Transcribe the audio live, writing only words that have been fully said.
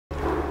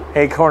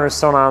Hey,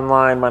 Cornerstone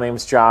Online, my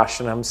name's Josh,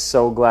 and I'm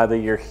so glad that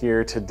you're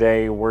here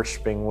today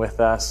worshiping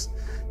with us.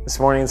 This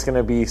morning is going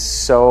to be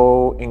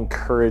so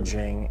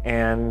encouraging,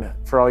 and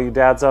for all you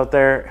dads out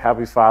there,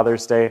 happy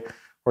Father's Day.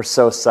 We're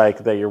so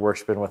psyched that you're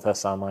worshiping with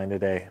us online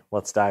today.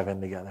 Let's dive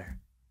in together.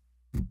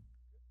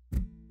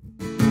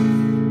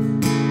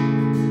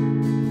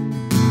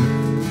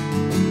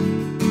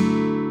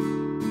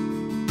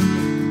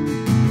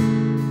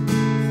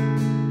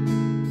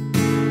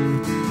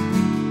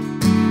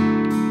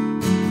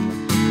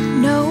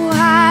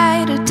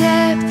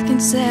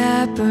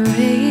 Separate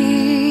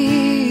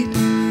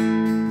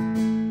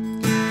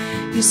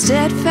your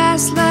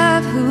steadfast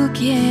love, who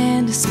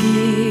can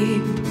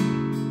escape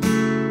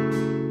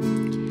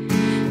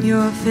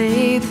your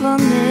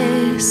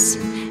faithfulness,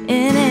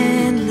 an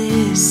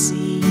endless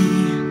sea,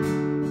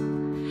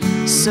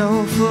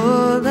 so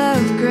full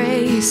of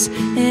grace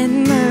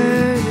and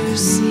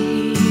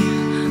mercy.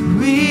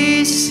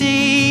 We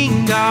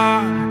sing,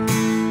 God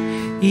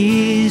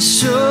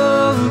is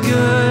so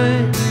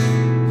good.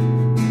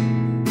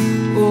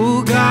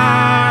 Oh,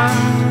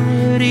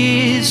 God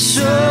is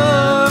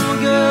so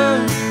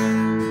good.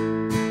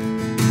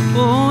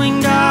 Oh,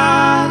 and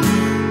God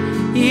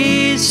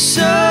is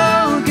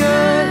so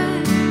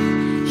good.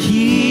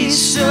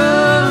 He's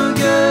so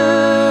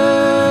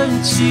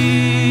good to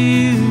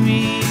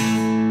me.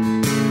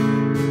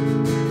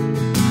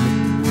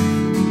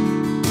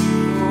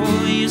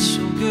 Oh, He's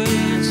so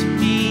good to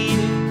me.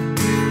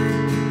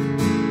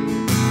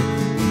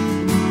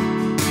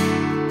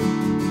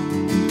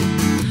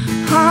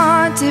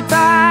 Haunted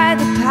by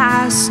the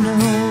past no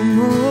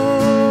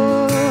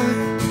more,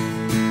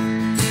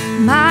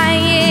 my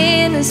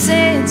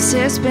innocence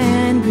has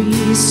been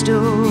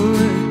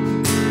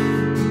restored.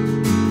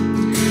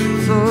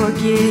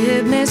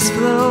 Forgiveness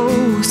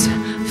flows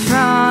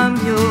from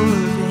your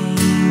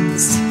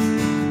veins,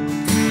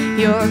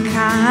 your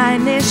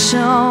kindness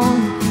shown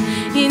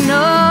in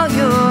all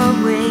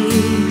your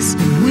ways.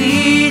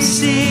 We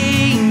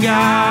sing,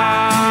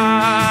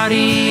 God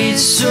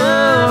is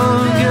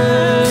so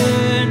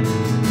good.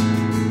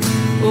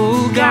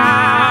 Oh,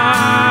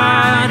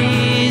 God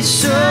is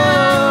so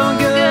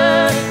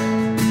good.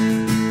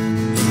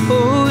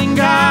 Oh, and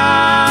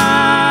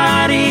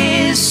God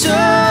is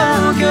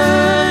so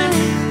good.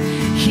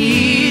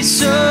 He's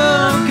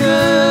so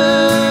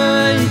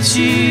good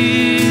to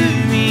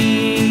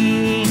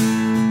me.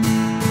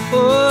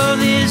 Oh,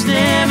 there's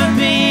never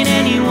been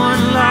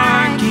anyone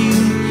like you.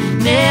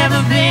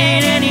 Never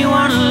been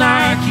anyone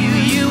like you.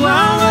 You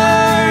are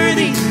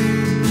worthy.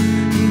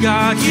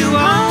 God, you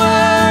are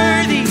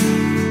worthy.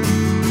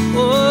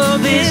 Oh,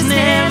 there's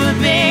never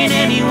been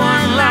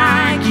anyone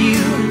like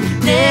you.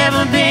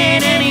 Never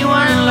been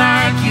anyone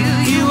like you.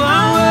 You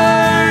are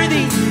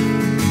worthy.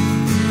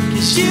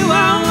 'Cause you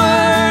are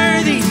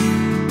worthy.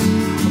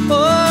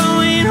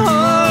 Oh, and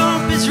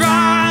hope is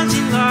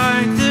rising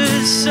like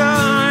the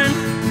sun.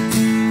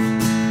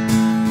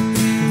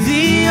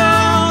 The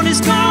old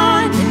is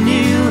gone, the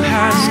new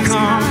has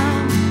come.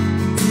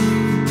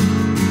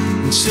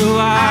 And so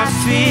I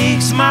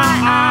fix my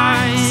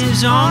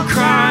eyes on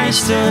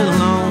Christ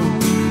alone.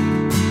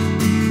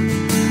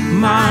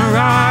 My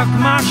rock,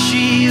 my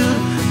shield,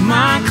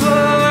 my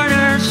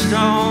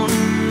cornerstone.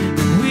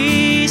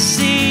 We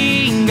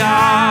sing,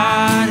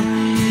 God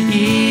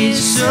is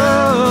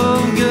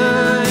so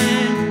good.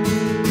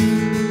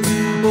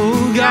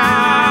 Oh,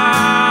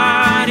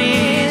 God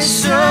is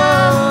so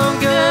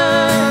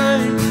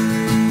good.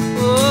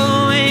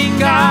 Oh, and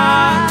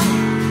God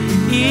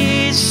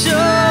is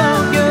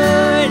so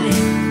good.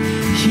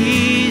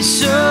 He's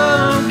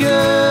so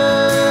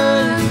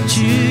good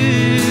to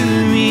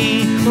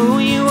me. Oh,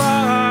 you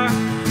are.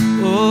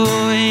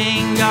 Oh,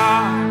 and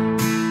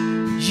God,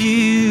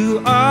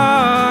 you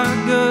are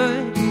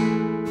good.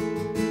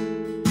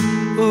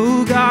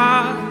 Oh,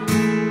 God,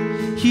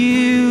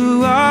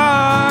 you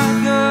are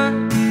good.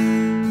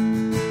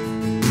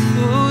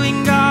 Oh,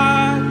 and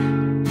God,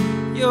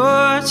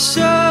 you're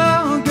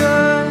so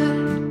good.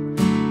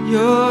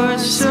 You're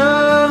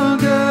so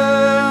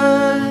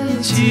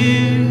good to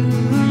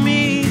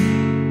me.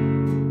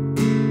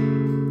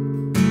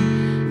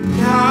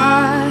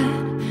 God,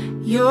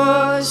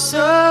 you're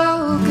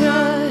so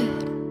good.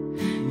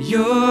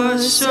 You're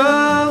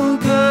so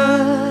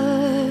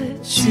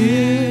good to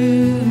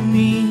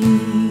me.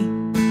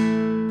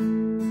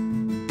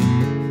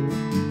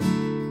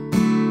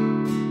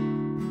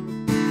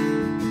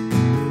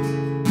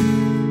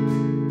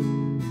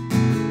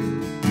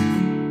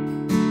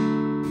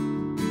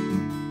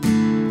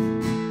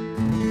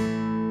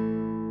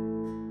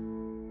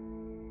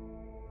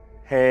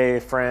 Hey,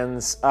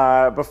 friends.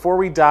 Before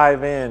we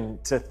dive in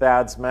to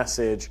Thad's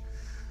message,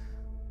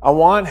 I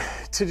want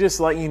to just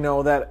let you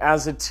know that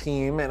as a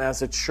team and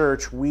as a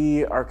church,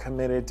 we are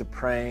committed to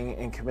praying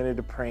and committed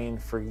to praying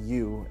for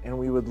you. And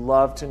we would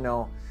love to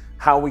know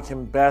how we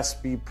can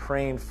best be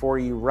praying for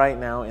you right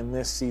now in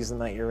this season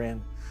that you're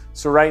in.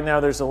 So right now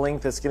there's a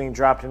link that's getting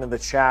dropped into the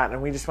chat,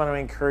 and we just want to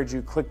encourage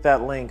you, click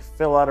that link,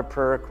 fill out a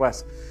prayer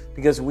request,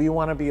 because we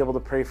want to be able to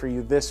pray for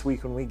you this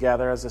week when we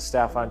gather as a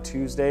staff on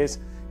Tuesdays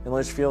in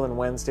Litchfield and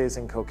Wednesdays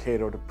in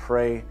Cokato to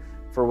pray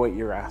for what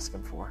you're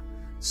asking for.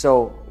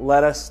 So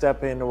let us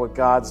step into what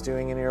God's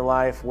doing in your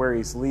life, where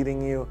He's leading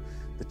you,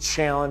 the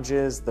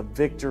challenges, the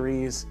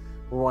victories.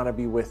 We want to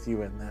be with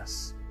you in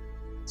this.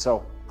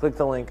 So click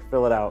the link,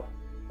 fill it out.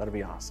 That'll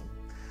be awesome.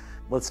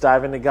 Let's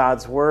dive into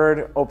God's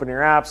Word. Open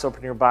your apps,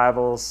 open your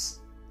Bibles.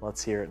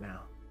 Let's hear it now.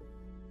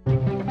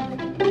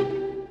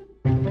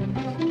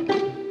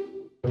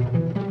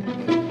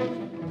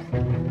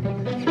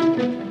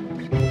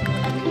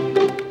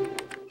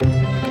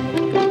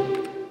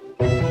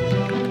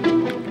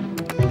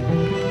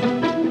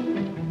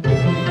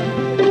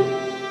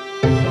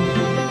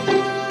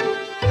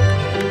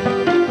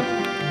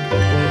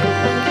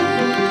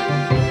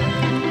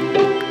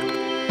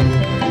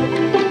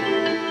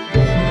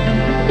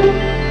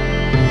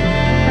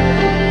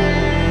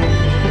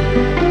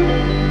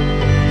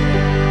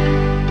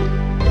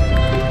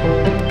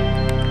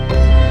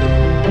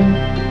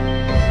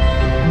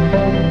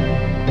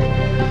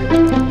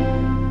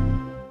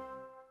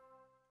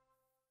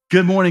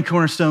 Good morning,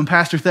 Cornerstone.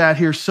 Pastor Thad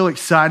here. So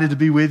excited to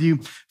be with you.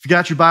 If you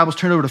got your Bibles,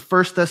 turn over to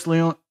 1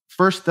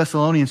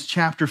 Thessalonians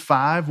chapter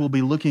 5. We'll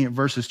be looking at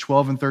verses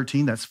 12 and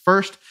 13. That's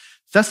 1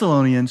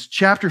 Thessalonians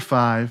chapter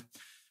 5.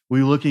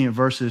 We'll be looking at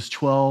verses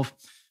 12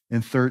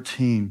 and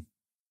 13.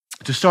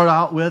 To start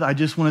out with, I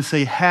just want to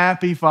say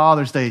Happy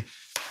Father's Day.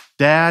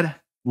 Dad,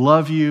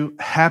 love you.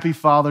 Happy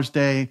Father's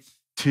Day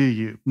to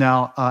you.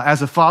 Now,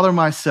 as a father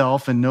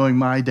myself and knowing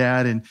my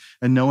dad and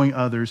knowing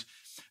others,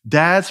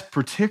 dads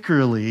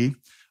particularly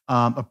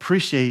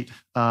appreciate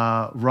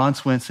Ron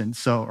Swanson.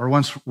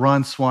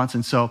 Ron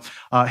Swanson. So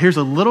here's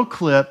a little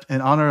clip in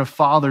honor of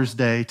Father's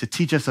Day to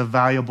teach us a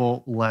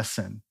valuable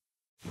lesson.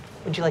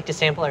 Would you like to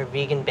sample our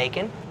vegan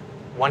bacon?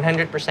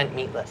 100%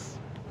 meatless.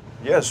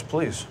 Yes,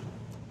 please.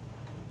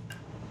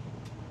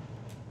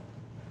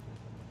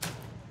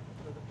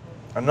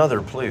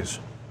 Another, please.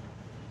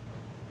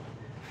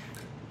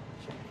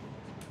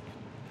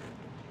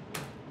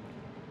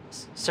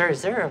 Sir,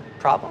 is there a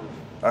problem?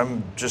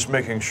 I'm just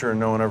making sure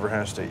no one ever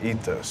has to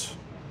eat this.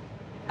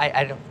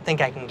 I don't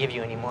think I can give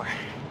you any more.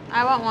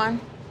 I want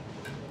one.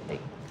 Hey.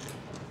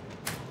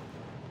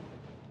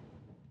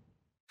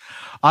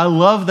 I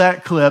love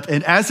that clip.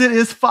 And as it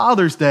is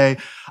Father's Day,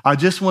 I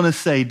just want to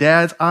say,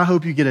 dads, I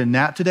hope you get a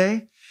nap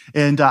today.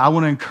 And I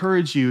want to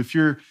encourage you, if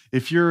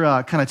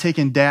you're kind of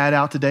taking dad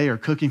out today or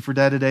cooking for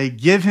dad today,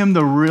 give him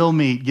the real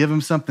meat. Give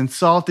him something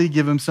salty.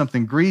 Give him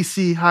something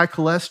greasy, high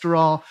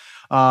cholesterol.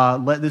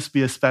 Let this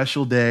be a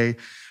special day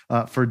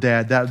for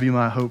dad. That would be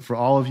my hope for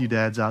all of you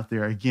dads out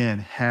there. Again,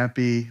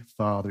 happy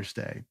Father's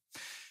Day.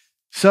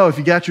 So if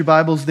you got your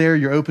Bibles there,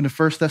 you're open to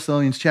 1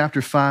 Thessalonians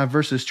chapter 5,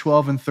 verses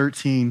 12 and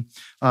 13.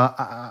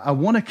 I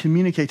want to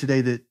communicate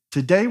today that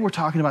today we're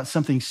talking about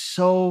something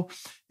so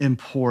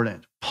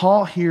important.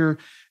 Paul here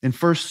in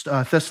 1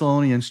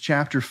 Thessalonians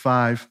chapter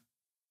 5,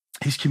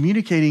 he's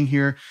communicating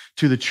here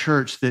to the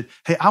church that,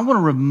 hey, I want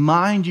to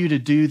remind you to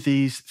do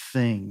these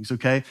things,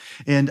 okay?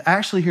 And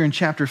actually here in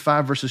chapter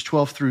 5, verses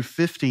 12 through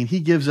 15, he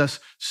gives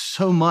us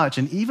so much,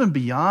 and even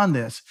beyond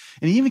this,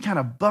 and even kind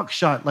of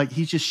buckshot, like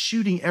he's just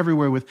shooting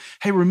everywhere with,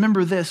 hey,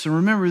 remember this, and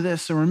remember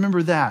this, and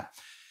remember that.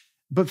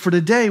 But for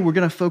today, we're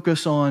going to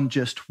focus on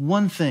just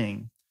one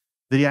thing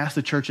that he asked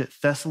the church at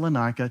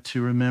Thessalonica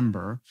to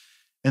remember.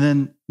 And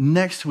then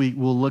next week,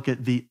 we'll look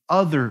at the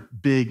other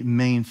big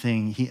main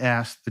thing he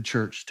asked the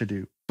church to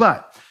do.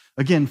 But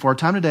again, for our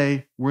time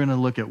today, we're going to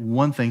look at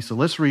one thing. So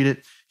let's read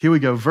it. Here we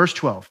go. Verse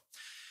 12.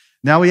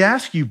 Now we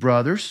ask you,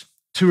 brothers,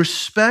 to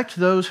respect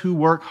those who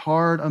work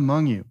hard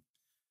among you,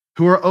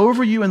 who are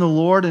over you in the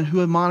Lord and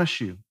who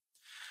admonish you.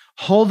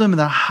 Hold them in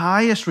the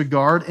highest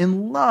regard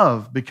and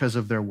love because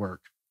of their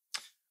work.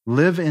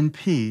 Live in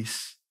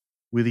peace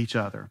with each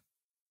other.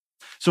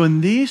 So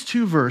in these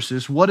two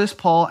verses, what is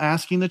Paul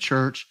asking the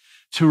church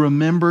to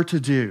remember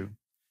to do?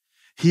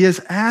 He is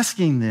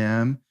asking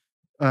them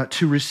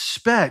to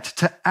respect,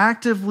 to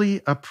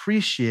actively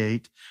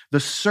appreciate the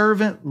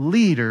servant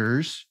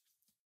leaders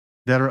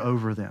that are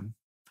over them.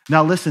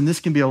 Now, listen, this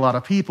can be a lot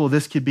of people.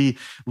 This could be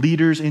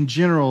leaders in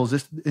general.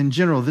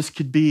 This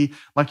could be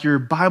like your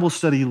Bible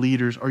study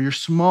leaders or your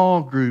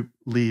small group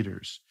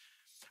leaders.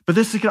 But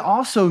this could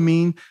also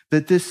mean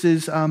that this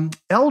is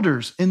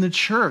elders in the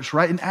church,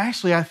 right? And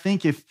actually, I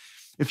think if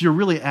you're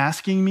really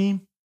asking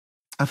me,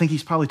 I think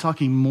he's probably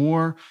talking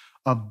more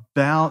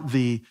about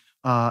the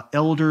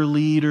elder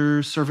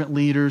leaders, servant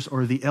leaders,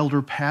 or the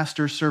elder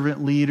pastor,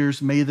 servant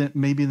leaders,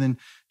 maybe than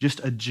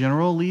just a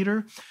general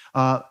leader.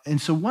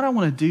 And so what I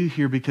want to do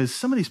here, because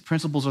some of these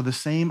principles are the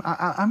same,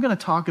 I'm going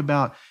to talk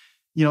about,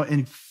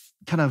 and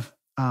kind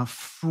of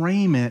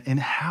frame it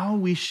and how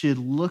we should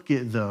look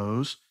at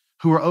those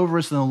who are over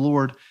us in the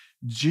Lord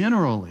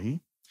generally.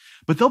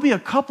 But there'll be a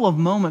couple of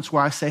moments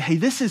where I say, hey,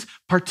 this is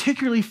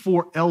particularly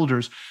for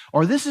elders,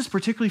 or this is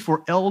particularly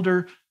for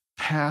elder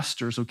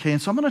pastors, okay? And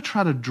so I'm going to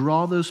try to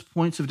draw those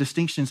points of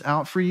distinctions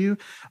out for you.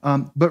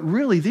 But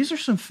really, these are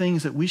some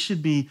things that we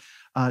should be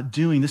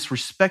doing. This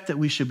respect that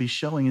we should be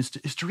showing is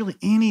to really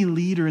any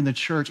leader in the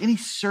church, any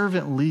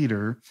servant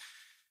leader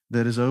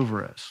that is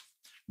over us.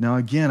 Now,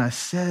 again, I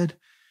said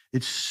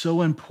it's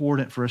so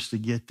important for us to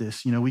get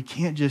this. We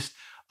can't just,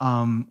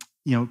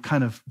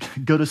 kind of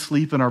go to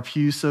sleep in our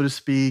pews, so to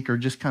speak, or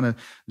just kind of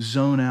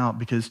zone out,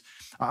 because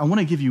I want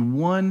to give you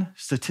one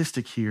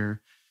statistic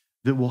here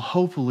that will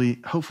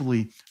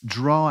hopefully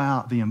draw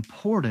out the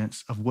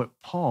importance of what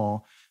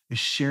Paul is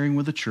sharing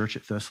with the church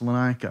at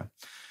Thessalonica.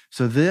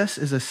 So this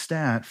is a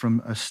stat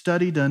from a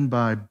study done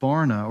by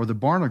Barna, or the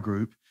Barna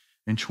Group,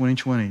 in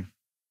 2020. It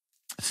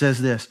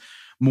says this: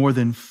 more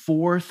than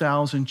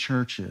 4,000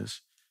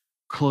 churches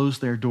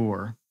closed their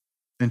door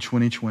in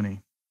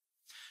 2020.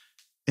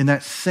 In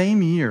that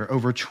same year,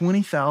 over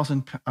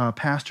 20,000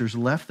 pastors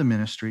left the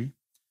ministry.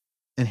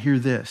 And hear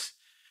this: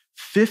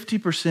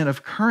 50%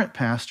 of current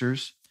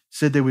pastors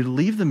said they would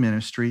leave the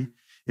ministry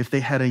if they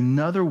had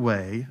another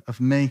way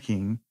of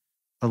making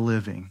a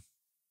living.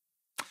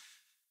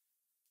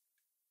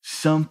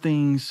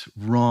 Something's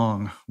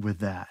wrong with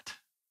that.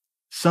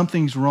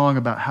 Something's wrong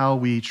about how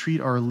we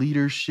treat our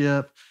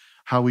leadership,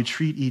 how we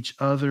treat each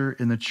other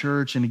in the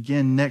church. And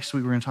again, next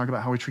week we're going to talk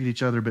about how we treat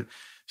each other, but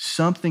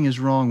something is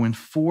wrong when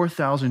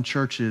 4,000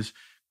 churches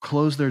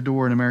closed their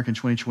door in America in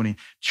 2020.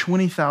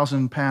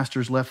 20,000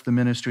 pastors left the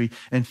ministry,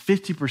 and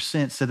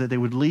 50% said that they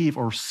would leave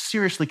or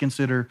seriously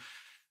consider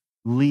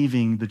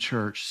leaving the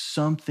church.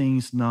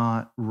 Something's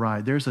not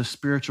right. There's a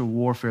spiritual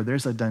warfare.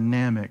 There's a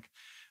dynamic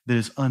that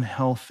is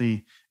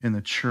unhealthy in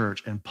the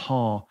church, and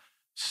Paul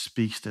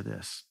speaks to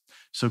this.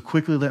 So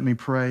quickly, let me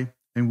pray,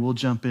 and we'll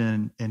jump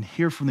in and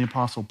hear from the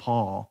Apostle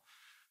Paul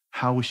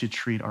how we should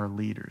treat our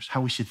leaders,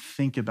 how we should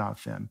think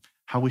about them,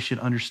 how we should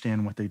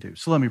understand what they do.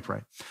 So let me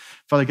pray.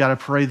 Father God, I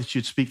pray that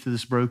you'd speak to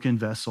this broken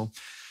vessel.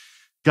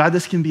 God,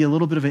 this can be a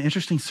little bit of an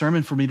interesting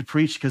sermon for me to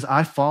preach because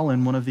I fall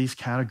in one of these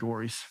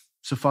categories.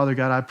 So Father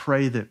God, I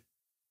pray that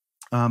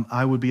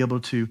I would be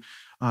able to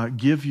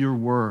give your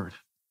word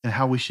and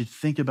how we should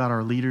think about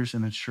our leaders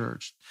in the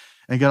church.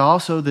 And God,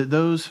 also that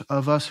those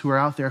of us who are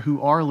out there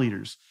who are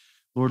leaders,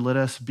 Lord, let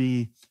us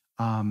be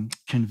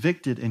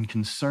convicted and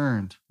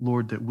concerned,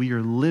 Lord, that we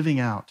are living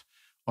out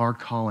our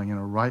calling in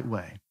a right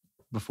way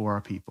before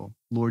our people.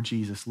 Lord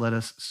Jesus, let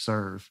us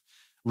serve.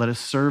 Let us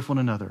serve one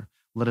another.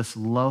 Let us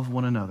love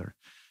one another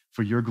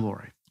for your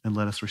glory, and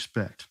let us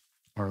respect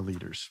our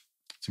leaders.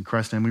 It's in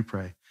Christ's name we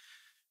pray.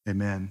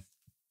 Amen.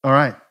 All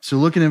right, so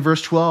looking in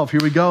verse 12,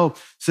 here we go.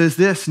 It says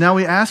this: now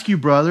we ask you,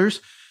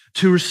 brothers,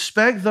 to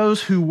respect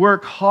those who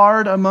work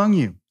hard among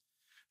you,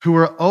 who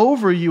are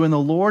over you in the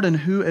Lord and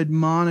who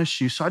admonish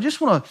you. So I just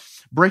want to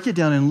break it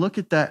down and look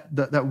at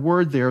that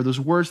word there, those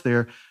words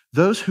there,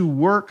 those who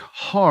work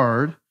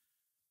hard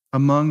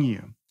among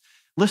you.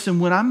 Listen,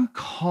 when I'm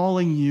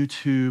calling you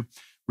to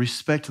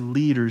respect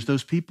leaders,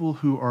 those people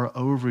who are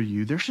over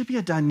you, there should be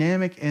a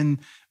dynamic in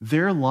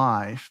their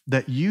life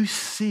that you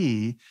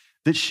see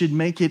that should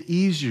make it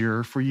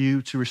easier for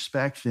you to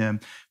respect them.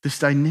 This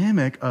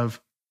dynamic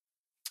of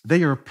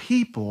they are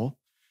people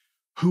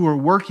who are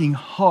working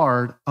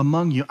hard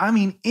among you. I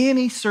mean,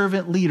 any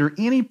servant leader,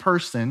 any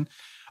person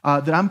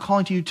that I'm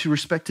calling you to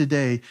respect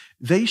today,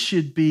 they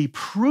should be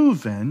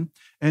proven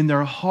in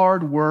their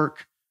hard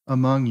work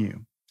among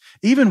you.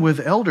 Even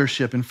with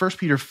eldership in 1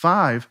 Peter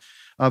 5,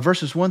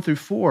 verses 1 through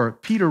 4,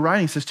 Peter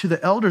writing says, to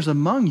the elders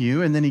among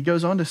you, and then he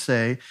goes on to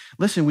say,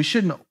 listen, we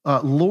shouldn't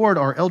lord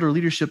our elder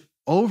leadership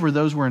over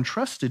those we're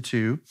entrusted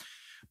to,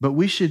 but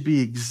we should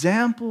be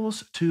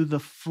examples to the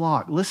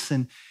flock.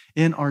 Listen,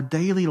 in our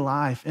daily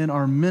life, in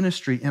our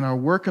ministry, in our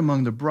work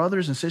among the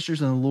brothers and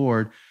sisters in the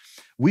Lord,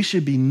 we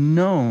should be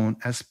known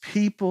as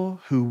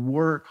people who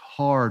work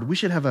hard. We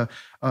should have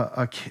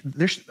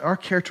our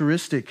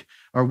characteristic,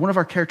 or one of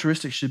our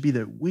characteristics should be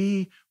that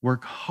we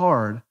work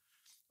hard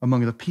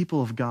among the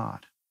people of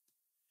God.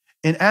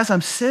 And as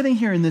I'm sitting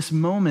here in this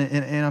moment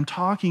and I'm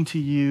talking to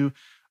you,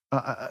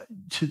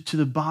 to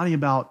the body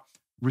about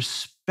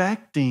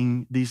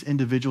respecting these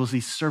individuals,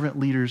 these servant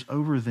leaders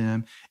over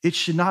them, it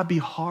should not be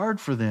hard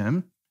for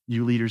them,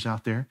 you leaders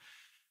out there,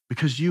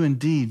 because you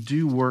indeed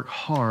do work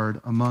hard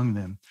among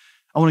them.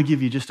 I want to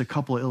give you just a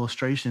couple of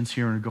illustrations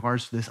here in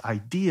regards to this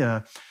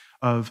idea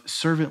of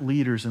servant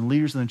leaders and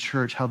leaders in the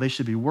church, how they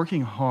should be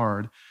working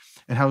hard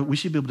and how we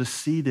should be able to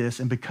see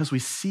this, and because we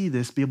see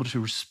this, be able to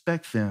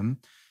respect them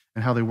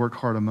and how they work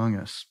hard among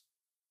us.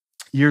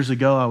 Years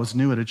ago, I was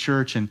new at a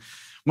church, and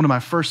one of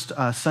my first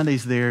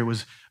Sundays there, it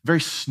was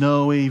very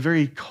snowy,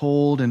 very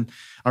cold, and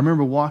I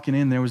remember walking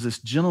in, there was this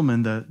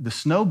gentleman, the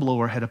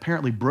snowblower had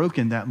apparently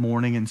broken that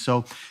morning, and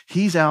so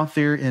he's out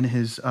there in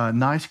his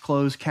nice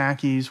clothes,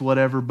 khakis,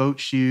 whatever, boat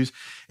shoes,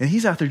 and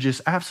he's out there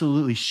just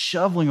absolutely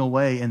shoveling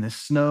away in the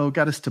snow,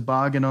 got his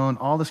toboggan on,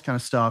 all this kind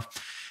of stuff.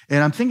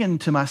 And I'm thinking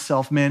to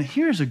myself, man,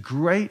 here's a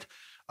great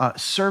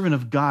servant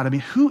of God. I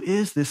mean, who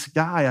is this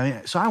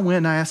guy? So I went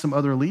and I asked some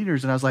other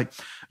leaders, and I was like,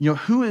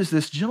 who is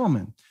this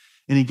gentleman?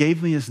 And he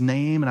gave me his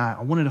name, and I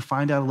wanted to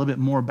find out a little bit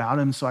more about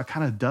him. So I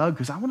kind of dug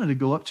because I wanted to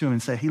go up to him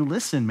and say, hey,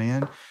 listen,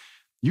 man,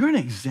 you're an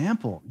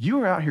example.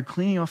 You are out here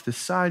cleaning off the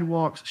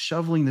sidewalks,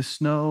 shoveling the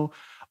snow.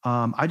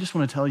 I just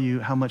want to tell you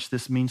how much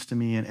this means to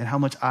me and how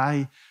much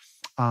I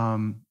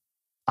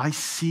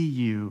see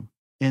you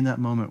in that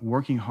moment,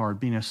 working hard,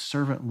 being a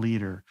servant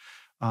leader,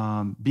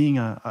 being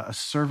a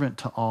servant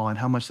to all, and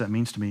how much that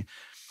means to me.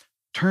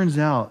 Turns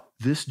out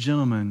this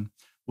gentleman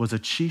was a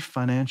chief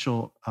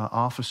financial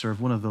officer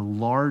of one of the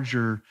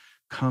larger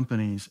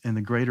companies in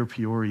the greater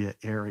Peoria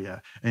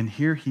area. And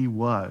here he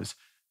was,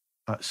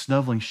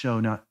 shoveling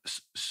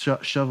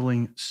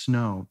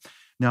snow.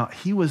 Now,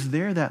 he was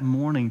there that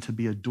morning to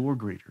be a door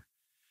greeter,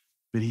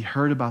 but he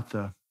heard about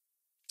the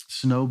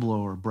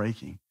snowblower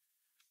breaking.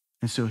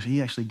 And so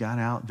he actually got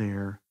out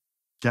there,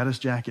 got his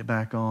jacket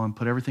back on,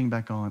 put everything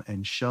back on,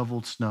 and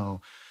shoveled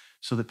snow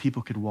so that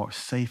people could walk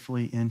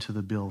safely into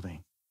the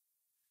building.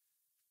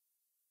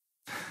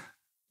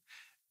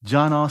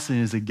 John Austin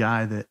is a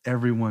guy that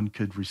everyone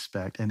could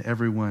respect, and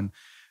everyone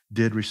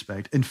did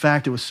respect. In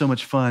fact, it was so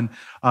much fun.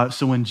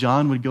 So when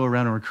John would go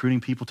around and recruiting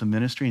people to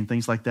ministry and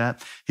things like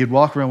that, he'd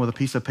walk around with a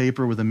piece of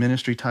paper with a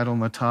ministry title on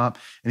the top,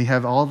 and he'd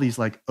have all these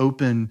like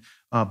open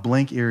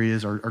blank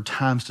areas or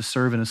times to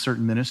serve in a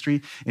certain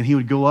ministry. And he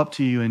would go up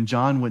to you, and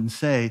John wouldn't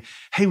say,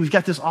 hey, we've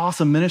got this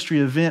awesome ministry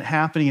event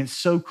happening. It's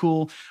so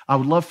cool. I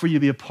would love for you to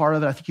be a part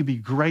of it. I think you'd be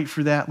great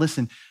for that.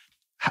 Listen,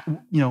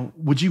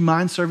 would you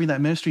mind serving that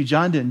ministry?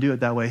 John didn't do it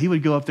that way. He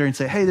would go up there and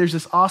say, hey, there's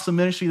this awesome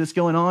ministry that's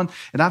going on,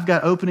 and I've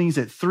got openings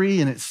at 3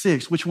 and at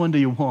 6. Which one do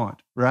you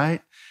want,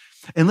 right?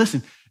 And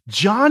listen,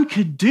 John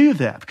could do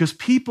that because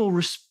people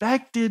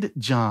respected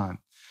John.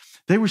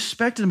 They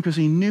respected him because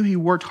he knew he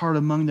worked hard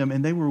among them,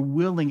 and they were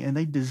willing and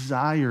they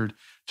desired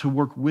to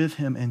work with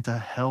him and to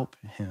help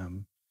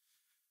him.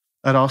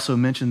 I'd also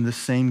mention this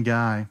same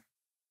guy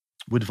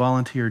would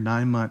volunteer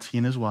 9 months, he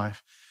and his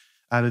wife,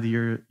 out of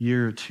the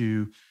year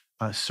to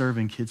serve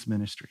in kids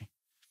ministry.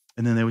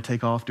 And then they would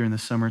take off during the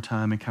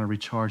summertime and kind of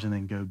recharge and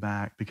then go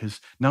back,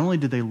 because not only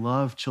did they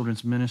love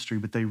children's ministry,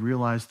 but they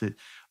realized that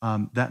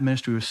that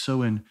ministry was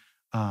so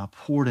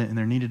important, and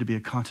there needed to be a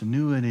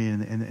continuity.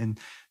 And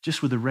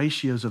just with the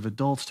ratios of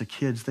adults to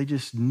kids, they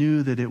just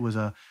knew that it was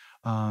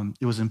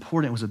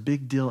important, it was a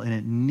big deal, and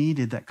it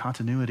needed that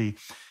continuity.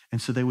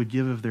 And so they would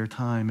give of their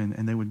time,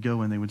 and they would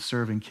go and they would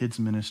serve in kids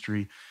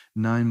ministry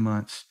 9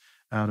 months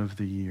out of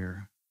the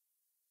year.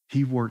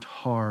 He worked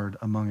hard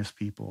among his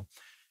people,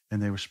 and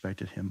they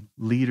respected him.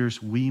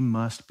 Leaders, we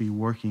must be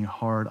working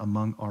hard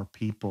among our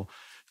people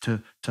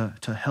to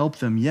help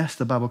them. Yes,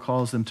 the Bible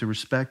calls them to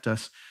respect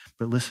us,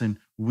 but listen,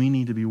 we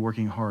need to be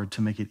working hard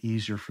to make it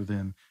easier for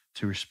them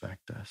to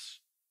respect us.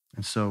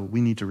 And so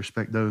we need to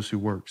respect those who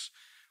work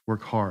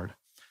hard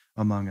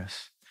among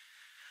us.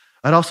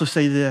 I'd also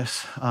say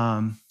this,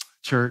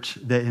 church,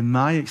 that in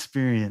my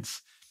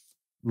experience,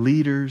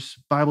 leaders,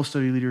 Bible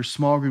study leaders,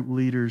 small group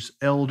leaders,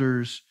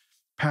 elders,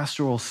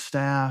 pastoral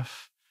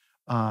staff,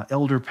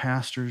 elder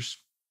pastors,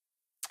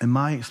 in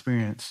my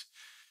experience,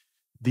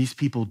 these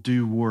people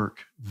do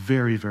work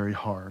very, very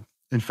hard.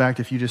 In fact,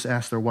 if you just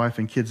ask their wife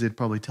and kids, they'd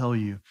probably tell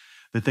you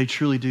that they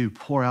truly do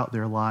pour out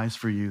their lives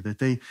for you, that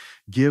they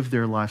give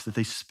their lives, that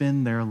they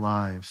spend their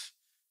lives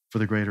for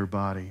the greater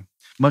body.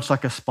 Much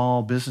like a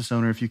small business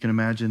owner, if you can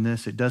imagine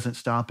this, it doesn't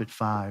stop at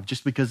 5.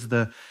 Just because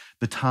the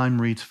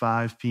time reads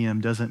 5 p.m.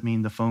 doesn't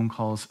mean the phone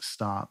calls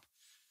stop.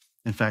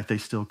 In fact, they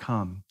still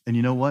come. And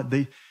you know what?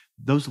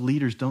 Those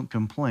leaders don't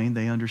complain.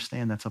 They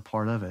understand that's a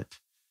part of it.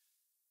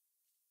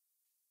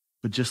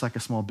 But just like a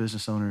small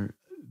business owner,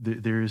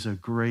 there is a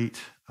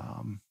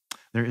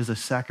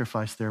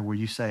sacrifice there where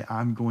you say,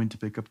 I'm going to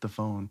pick up the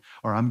phone,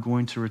 or I'm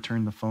going to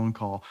return the phone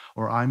call,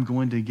 or I'm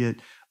going to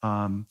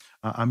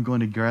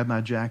grab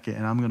my jacket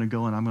and I'm going to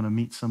go and I'm going to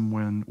meet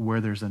someone where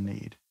there's a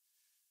need.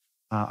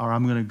 Or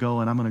I'm going to go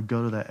and I'm going to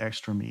go to that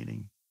extra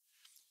meeting.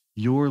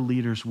 Your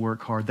leaders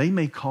work hard. They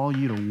may call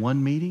you to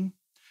one meeting,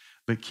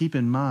 but keep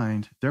in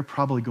mind, they're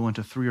probably going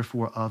to 3 or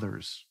 4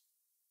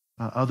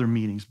 other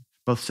meetings,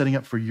 both setting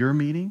up for your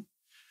meeting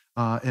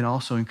and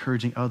also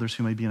encouraging others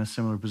who may be in a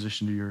similar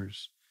position to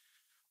yours.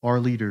 Our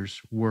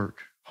leaders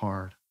work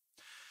hard.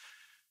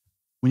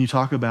 When you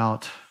talk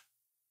about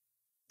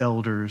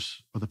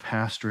elders or the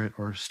pastorate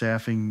or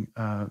staffing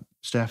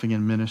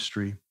in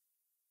ministry,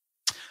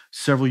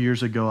 several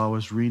years ago, I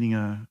was reading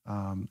an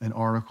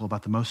article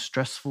about the most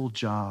stressful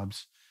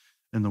jobs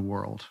in the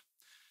world.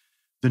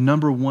 The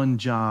number 1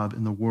 job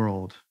in the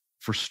world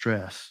for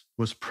stress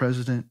was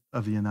President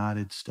of the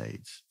United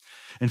States.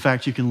 In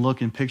fact, you can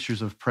look in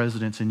pictures of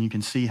presidents and you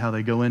can see how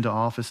they go into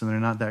office and they're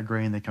not that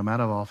gray, and they come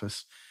out of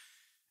office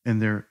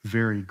and they're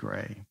very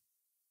gray.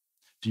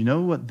 Do you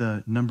know what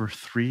the number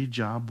 3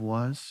 job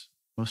was?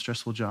 Most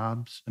stressful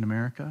jobs in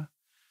America?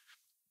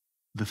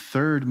 The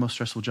 3rd most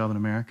stressful job in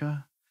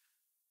America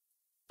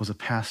was a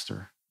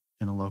pastor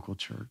in a local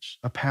church.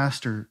 A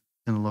pastor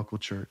in a local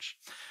church.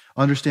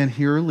 Understand,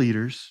 here are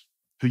leaders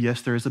who,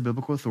 yes, there is a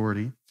biblical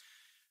authority,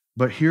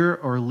 but here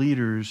are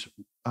leaders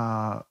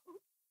that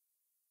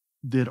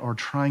are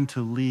trying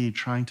to lead,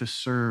 trying to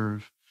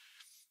serve,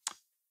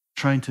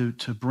 trying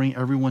to bring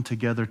everyone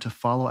together to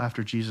follow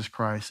after Jesus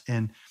Christ.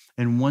 And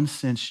in one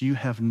sense, you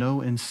have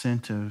no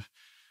incentive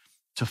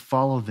to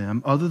follow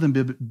them other than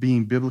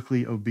being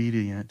biblically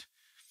obedient,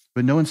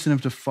 but no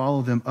incentive to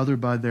follow them other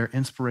by their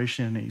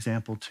inspiration and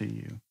example to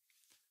you.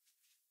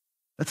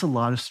 That's a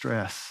lot of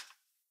stress.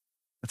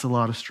 That's a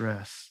lot of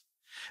stress.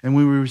 And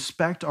when we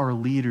respect our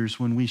leaders,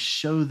 when we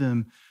show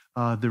them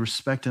the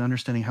respect and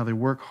understanding how they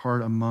work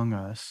hard among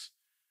us,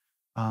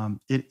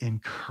 it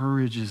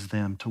encourages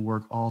them to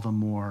work all the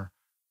more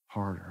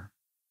harder.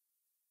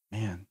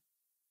 Man,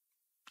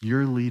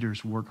 your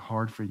leaders work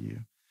hard for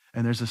you,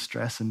 and there's a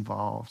stress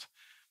involved.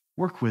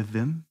 Work with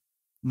them,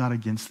 not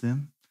against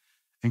them.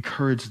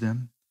 Encourage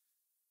them,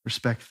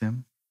 respect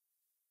them.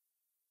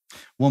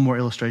 One more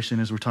illustration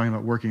as we're talking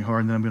about working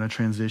hard, and then I'm going to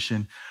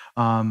transition.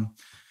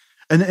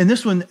 And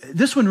this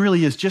one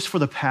really is just for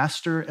the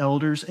pastor,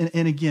 elders.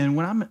 And again,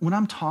 when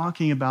I'm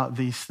talking about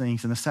these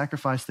things and the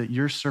sacrifice that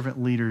your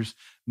servant leaders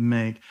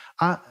make,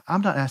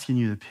 I'm not asking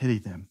you to pity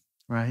them,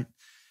 right?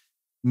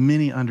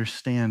 Many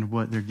understand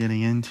what they're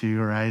getting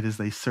into, right, as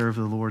they serve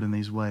the Lord in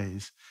these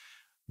ways.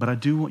 But I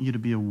do want you to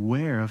be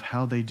aware of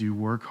how they do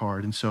work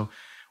hard. And so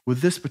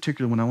with this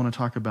particular one, I want to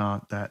talk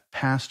about that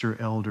pastor,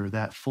 elder,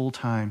 that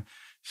full-time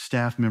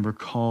staff member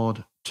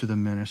called to the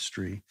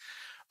ministry.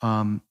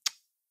 And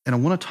I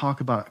want to talk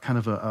about kind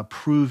of a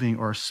proving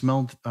or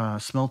a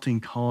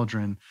smelting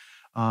cauldron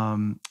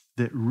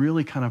that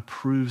really kind of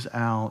proves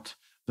out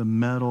the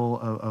mettle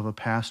of a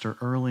pastor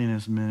early in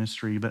his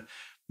ministry. But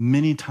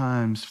many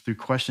times through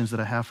questions that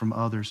I have from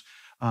others,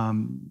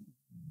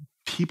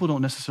 people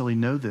don't necessarily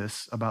know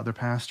this about their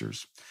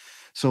pastors.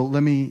 So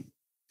let me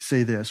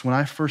say this. When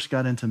I first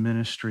got into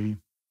ministry,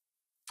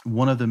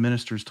 one of the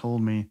ministers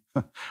told me,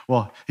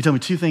 he told me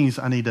two things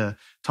I need to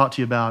talk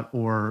to you about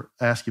or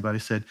ask you about. He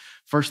said,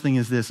 first thing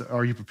is this: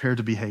 are you prepared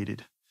to be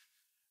hated?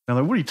 And I'm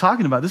like, what are you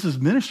talking about? This is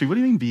ministry. What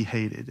do you mean be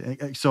hated?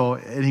 And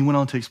he went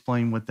on to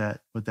explain what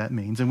that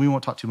means. And we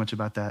won't talk too much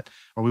about that,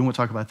 or we won't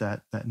talk about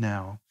that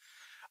now.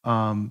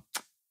 But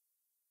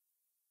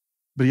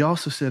he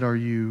also said, are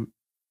you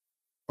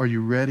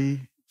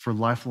ready for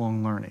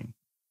lifelong learning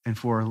and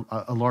for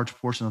a large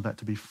portion of that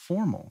to be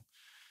formal?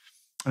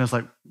 And I was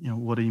like,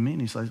 what do you mean?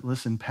 He's like,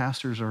 listen,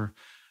 pastors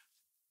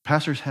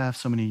have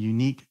so many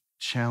unique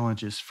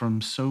challenges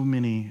from so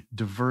many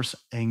diverse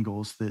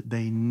angles that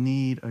they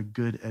need a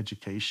good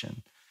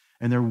education.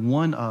 And they're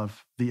one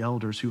of the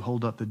elders who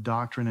hold up the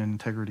doctrine and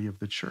integrity of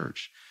the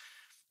church.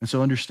 And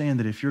so understand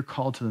that if you're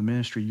called to the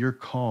ministry, you're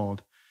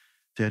called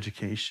to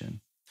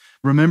education.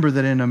 Remember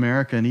that in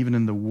America and even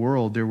in the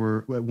world, there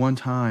were at one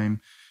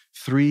time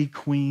 3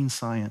 queen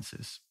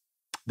sciences.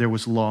 There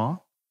was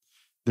law,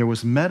 there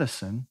was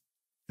medicine,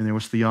 and there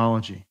was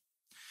theology.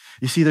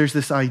 You see, there's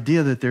this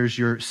idea that there's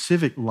your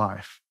civic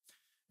life,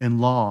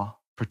 and law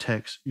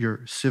protects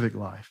your civic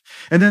life.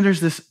 And then there's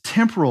this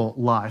temporal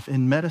life,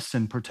 and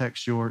medicine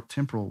protects your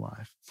temporal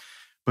life.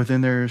 But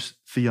then there's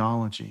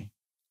theology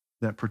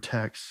that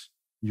protects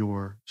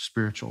your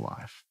spiritual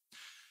life.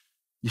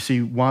 You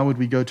see, why would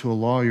we go to a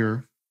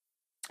lawyer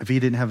if he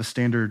didn't have a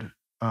standard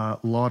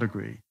law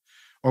degree?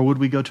 Or would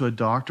we go to a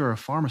doctor or a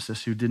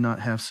pharmacist who did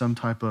not have some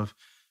type of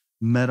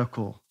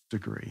medical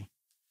degree?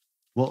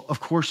 Well, of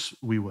course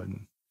we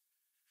wouldn't.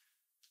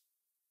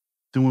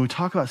 Then when we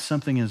talk about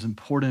something as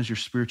important as your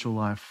spiritual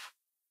life,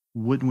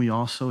 wouldn't we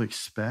also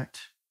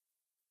expect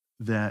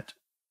that,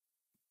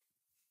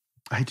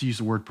 I hate to use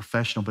the word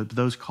professional, but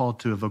those called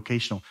to a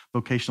vocational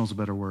is a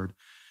better word,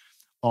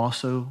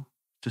 also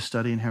to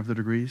study and have their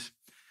degrees?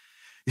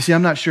 You see,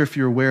 I'm not sure if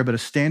you're aware, but a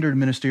standard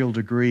ministerial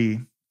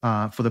degree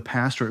for the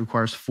pastor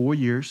requires 4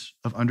 years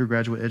of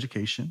undergraduate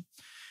education,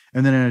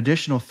 and then an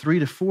additional 3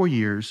 to 4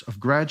 years of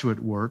graduate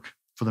work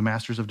for the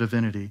Masters of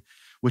Divinity,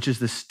 which is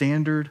the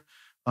standard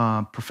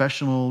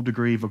professional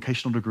degree,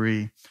 vocational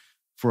degree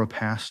for a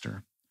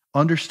pastor.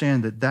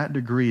 Understand that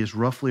degree is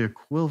roughly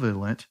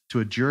equivalent to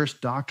a Juris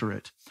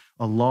Doctorate,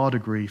 a law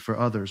degree for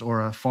others,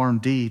 or a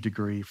PharmD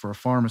degree for a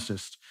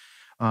pharmacist,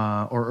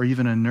 or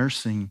even a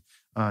nursing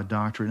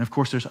doctorate. And of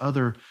course, there's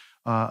other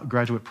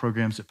graduate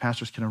programs that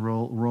pastors can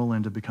roll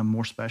in to become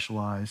more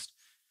specialized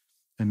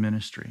in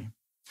ministry.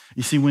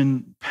 You see,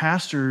 when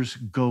pastors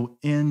go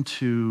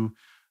into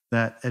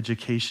that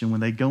education,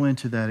 when they go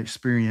into that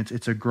experience,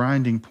 it's a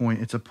grinding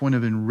point. It's a point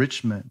of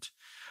enrichment.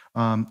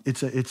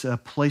 It's a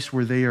place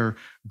where they are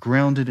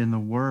grounded in the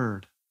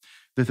Word,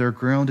 that they're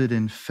grounded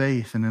in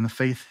faith and in the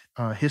faith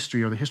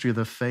history, or the history of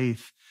the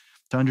faith,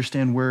 to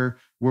understand where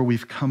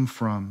we've come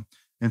from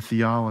in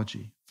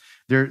theology.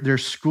 They're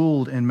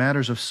schooled in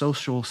matters of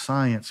social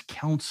science,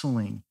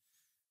 counseling,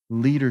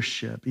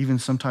 leadership, even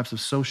some types of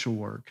social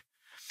work.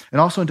 And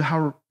also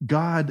into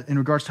in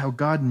regards to how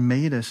God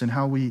made us and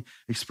how we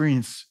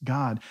experience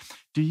God.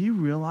 Do you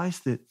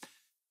realize that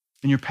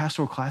in your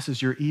pastoral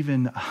classes,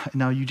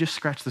 now you just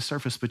scratch the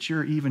surface, but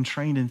you're even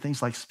trained in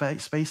things like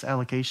space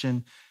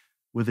allocation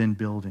within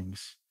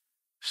buildings.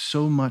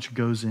 So much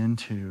goes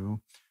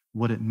into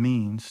what it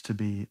means to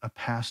be a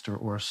pastor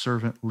or a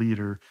servant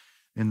leader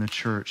in the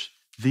church.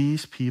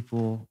 These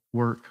people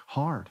work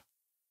hard.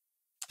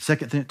 2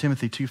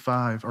 Timothy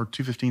 2:5 or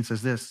 2:15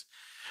 says this,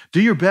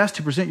 do your best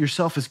to present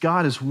yourself as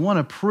God as one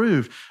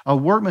approved, a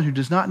workman who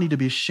does not need to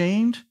be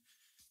ashamed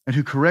and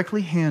who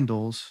correctly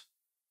handles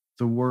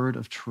the word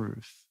of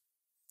truth.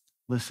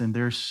 Listen,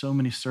 there's so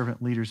many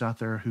servant leaders out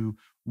there who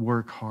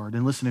work hard.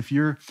 And listen, if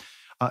you're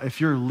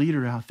a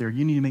leader out there,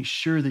 you need to make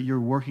sure that you're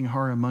working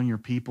hard among your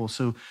people.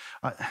 So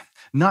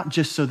not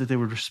just so that they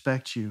would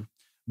respect you,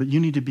 but you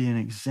need to be an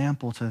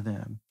example to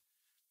them.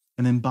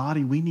 And then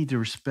body, we need to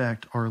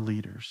respect our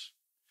leaders.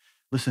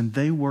 Listen,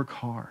 they work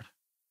hard.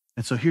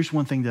 And so here's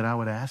one thing that I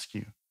would ask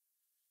you.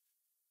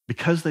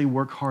 Because they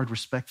work hard,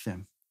 respect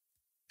them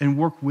and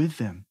work with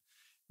them.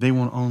 They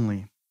want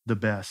only the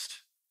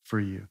best for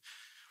you.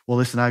 Well,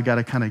 listen, I've got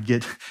to kind of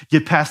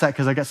get past that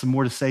because I got some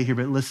more to say here.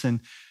 But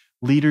listen,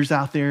 leaders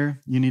out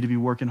there, you need to be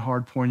working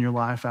hard, pouring your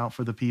life out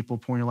for the people,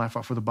 pouring your life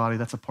out for the body.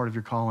 That's a part of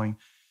your calling.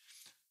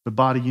 But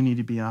body, you need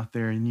to be out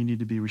there and you need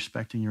to be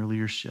respecting your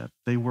leadership.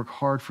 They work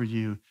hard for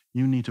you.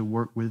 You need to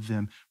work with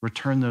them.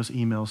 Return those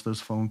emails,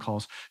 those phone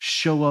calls.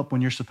 Show up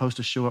when you're supposed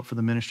to show up for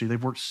the ministry.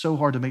 They've worked so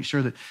hard to make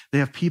sure that they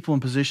have people in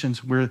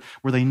positions where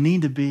they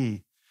need to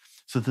be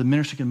so that the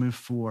ministry can move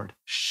forward.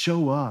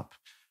 Show up.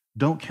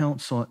 Don't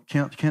cancel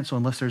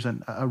unless there's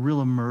a real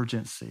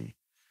emergency.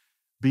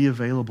 Be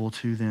available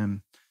to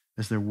them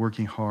as they're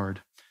working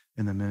hard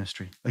in the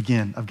ministry.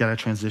 Again, I've got to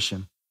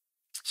transition.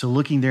 So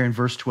looking there in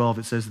verse 12,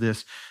 it says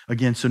this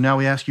again. So now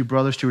we ask you,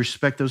 brothers, to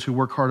respect those who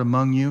work hard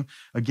among you.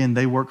 Again,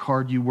 they work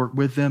hard, you work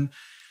with them.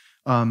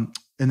 And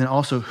then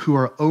also who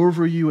are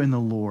over you in the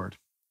Lord.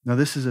 Now,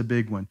 this is a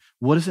big one.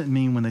 What does it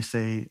mean when they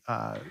say,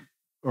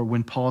 or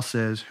when Paul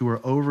says, who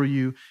are over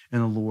you in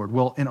the Lord?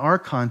 Well, in our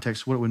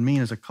context, what it would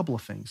mean is a couple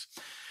of things.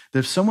 That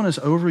if someone is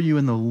over you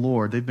in the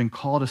Lord, they've been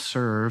called to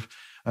serve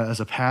as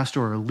a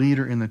pastor or a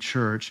leader in the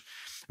church.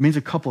 It means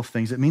a couple of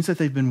things. It means that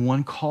they've been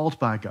one called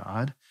by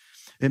God.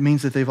 It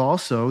means that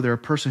they're a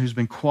person who's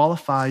been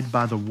qualified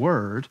by the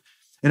word.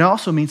 It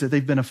also means that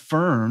they've been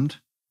affirmed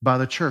by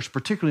the church,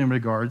 particularly in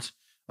regards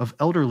of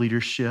elder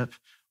leadership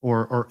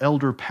or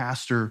elder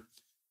pastor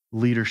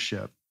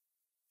leadership.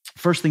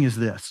 First thing is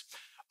this.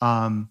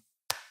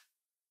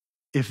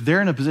 If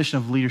they're in a position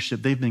of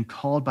leadership, they've been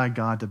called by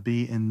God to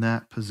be in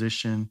that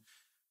position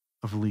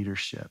of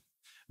leadership.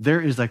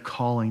 There is a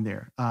calling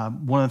there.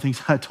 One of the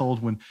things I was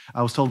told when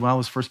I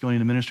was first going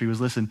into ministry was,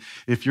 listen,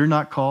 if you're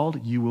not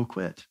called, you will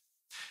quit.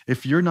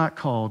 If you're not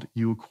called,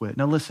 you will quit.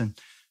 Now listen,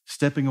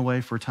 stepping away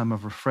for a time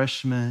of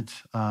refreshment,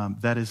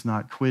 that is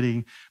not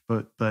quitting.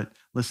 But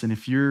listen,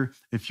 if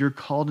you're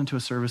called into a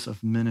service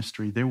of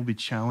ministry, there will be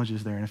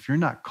challenges there. And if you're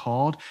not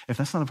called, if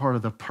that's not a part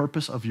of the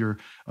purpose of your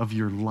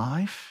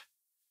life,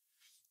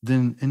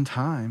 then in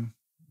time,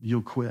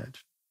 you'll quit.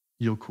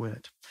 You'll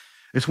quit.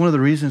 It's one of the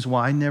reasons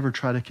why I never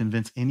try to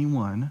convince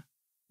anyone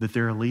that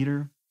they're a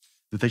leader,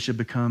 that they should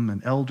become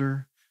an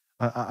elder.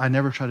 I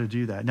never try to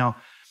do that. Now,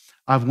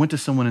 I've went to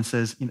someone and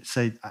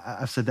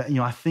I've said that,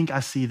 I think I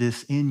see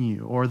this in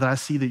you, or that I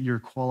see that you're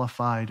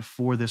qualified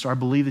for this, or I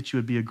believe that you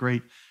would be a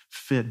great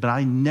fit, but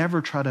I never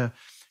try to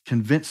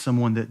convince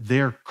someone that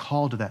they're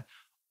called to that.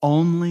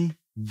 Only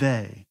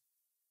they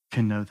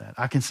can know that.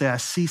 I can say, I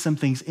see some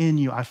things in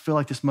you. I feel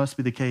like this must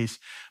be the case,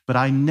 but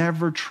I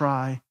never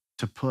try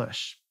to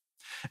push.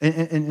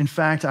 And in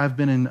fact, I've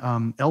been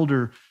in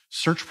elder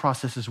search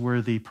processes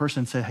where the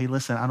person said, hey,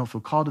 listen, I don't feel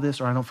called to this,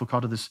 or I don't feel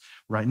called to this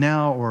right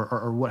now,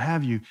 or what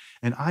have you.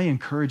 And I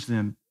encourage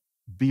them,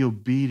 be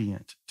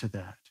obedient to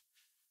that.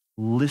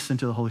 Listen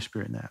to the Holy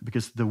Spirit in that,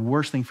 because the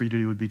worst thing for you to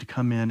do would be to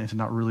come in and to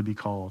not really be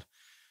called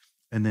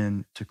and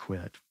then to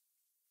quit.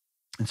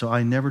 And so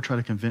I never try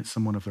to convince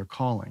someone of their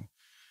calling.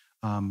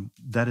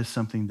 That is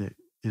something that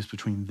is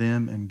between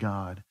them and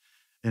God,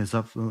 and is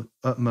of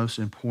utmost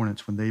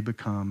importance when they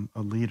become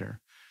a leader.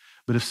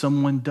 But if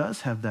someone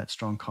does have that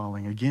strong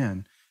calling,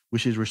 again, we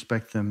should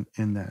respect them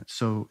in that.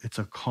 So it's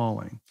a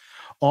calling.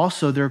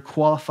 Also, they're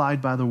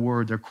qualified by the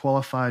word. They're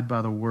qualified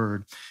by the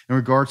word. In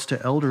regards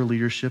to elder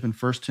leadership in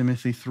 1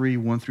 Timothy 3,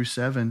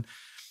 1-7,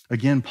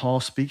 again, Paul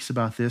speaks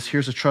about this.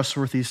 Here's a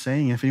trustworthy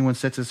saying. If anyone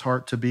sets his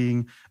heart to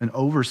being an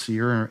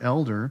overseer or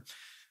elder,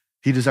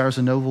 he desires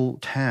a noble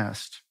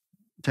task.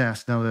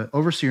 Now, the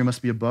overseer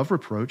must be above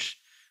reproach,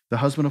 the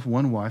husband of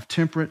one wife,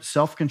 temperate,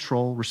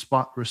 self-control,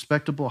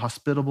 respectable,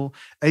 hospitable,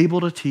 able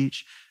to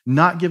teach,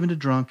 not given to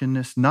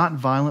drunkenness, not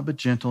violent but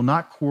gentle,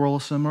 not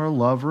quarrelsome or a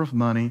lover of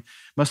money,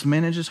 must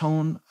manage his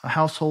own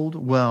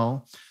household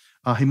well.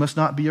 He must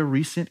not be a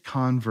recent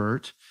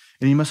convert,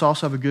 and he must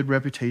also have a good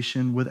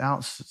reputation with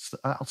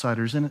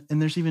outsiders. And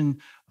there's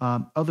even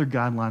other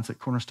guidelines that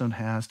Cornerstone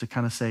has to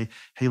kind of say,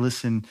 hey,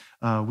 listen,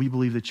 we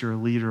believe that you're a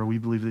leader, or we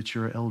believe that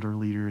you're an elder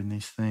leader in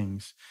these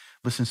things.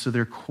 Listen, so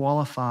they're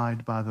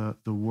qualified by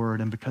the word.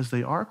 And because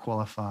they are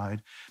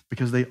qualified,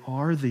 because they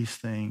are these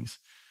things,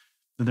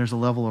 then there's a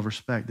level of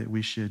respect that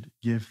we should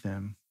give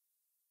them.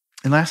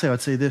 And lastly, I would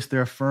say this,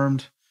 they're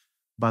affirmed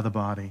by the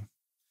body.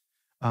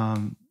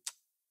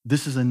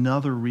 This is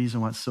another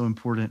reason why it's so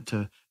important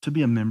to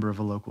be a member of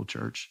a local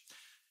church.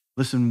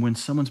 Listen, when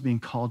someone's being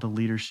called to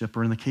leadership,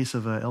 or in the case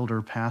of an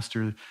elder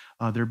pastor,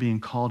 they're being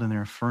called and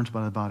they're affirmed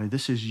by the body,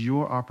 this is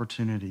your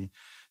opportunity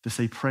to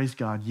say, praise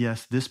God,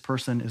 yes, this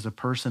person is a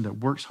person that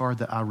works hard,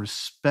 that I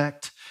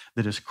respect,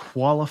 that is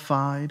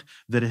qualified,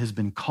 that has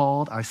been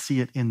called. I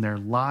see it in their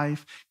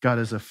life. God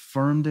has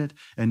affirmed it.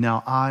 And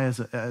now I,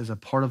 as a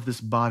part of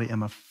this body,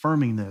 am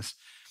affirming this.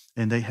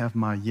 And they have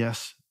my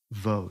yes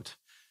vote.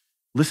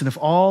 Listen, if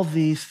all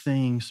these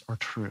things are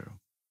true,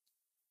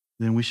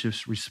 then we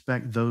should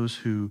respect those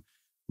who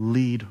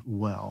lead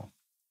well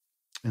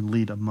and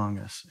lead among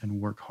us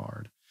and work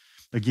hard.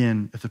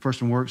 Again, if the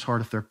person works hard,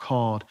 if they're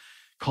called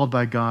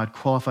by God,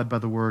 qualified by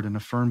the word, and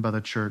affirmed by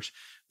the church,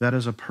 that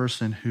is a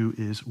person who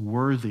is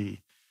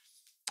worthy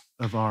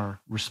of our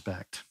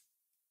respect.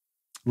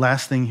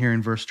 Last thing here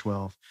in verse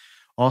 12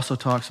 also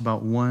talks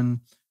about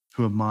one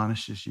who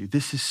admonishes you.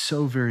 This is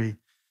so very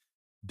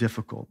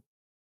difficult.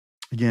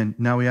 Again,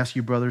 now we ask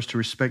you, brothers, to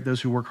respect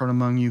those who work hard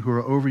among you, who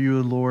are over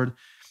you, the Lord,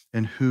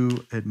 and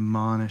who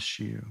admonish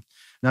you.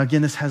 Now,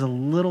 again, this has a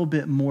little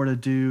bit more to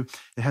do.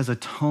 It has a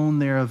tone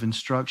there of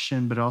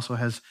instruction, but it also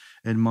has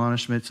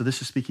admonishment. So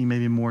this is speaking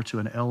maybe more to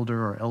an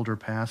elder or elder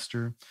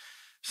pastor.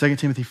 2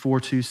 Timothy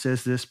 4:2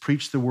 says this,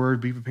 preach the word,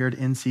 be prepared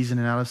in season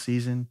and out of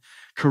season,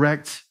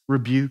 correct,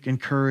 rebuke,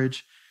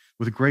 encourage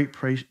with great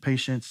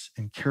patience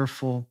and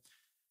careful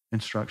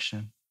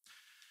instruction.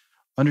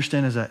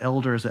 Understand as an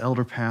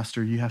elder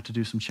pastor, you have to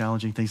do some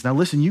challenging things. Now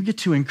listen, you get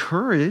to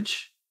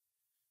encourage,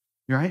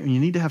 right? And you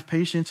need to have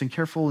patience and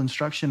careful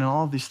instruction and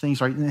all of these things,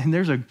 right? And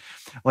there's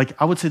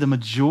I would say the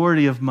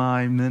majority of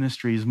my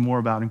ministry is more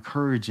about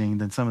encouraging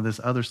than some of this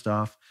other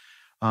stuff.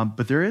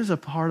 But there is a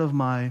part of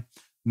my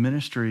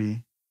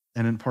ministry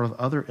and in part of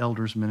other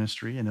elders'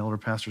 ministry and elder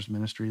pastors'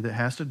 ministry that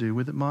has to do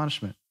with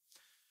admonishment.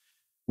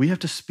 We have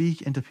to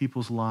speak into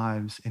people's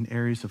lives in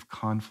areas of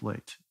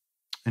conflict,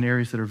 in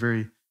areas that are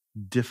very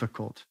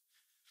difficult.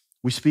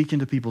 We speak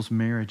into people's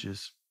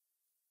marriages.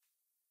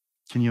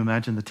 Can you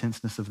imagine the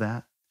tenseness of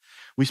that?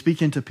 We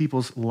speak into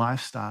people's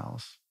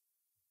lifestyles.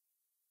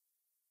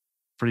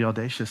 Pretty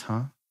audacious,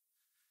 huh?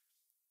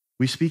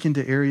 We speak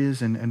into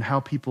areas and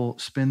how people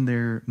spend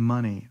their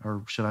money,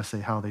 or should I say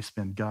how they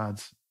spend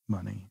God's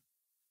money.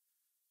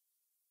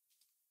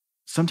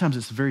 Sometimes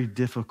it's very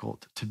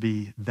difficult to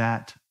be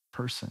that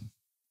person,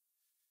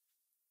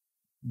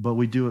 but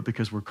we do it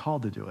because we're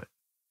called to do it.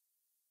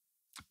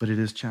 But it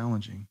is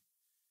challenging.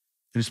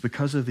 And it's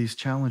because of these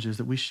challenges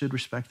that we should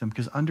respect them.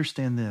 Because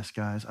understand this,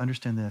 guys,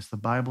 understand this. The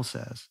Bible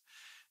says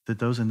that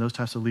those in those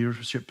types of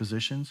leadership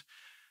positions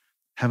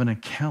have an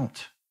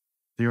account.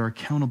 They are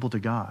accountable to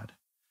God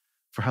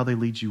for how they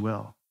lead you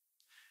well.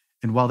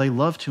 And while they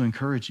love to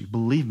encourage you,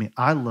 believe me,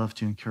 I love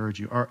to encourage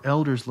you. Our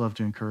elders love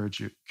to encourage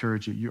you.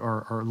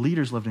 Our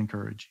leaders love to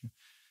encourage you.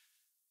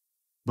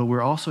 But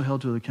we're also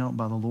held to account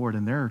by the Lord.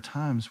 And there are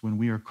times when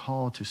we are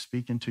called to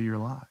speak into your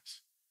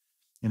lives.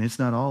 And it's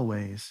not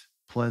always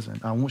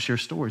pleasant. I won't share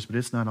stories, but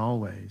it's not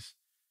always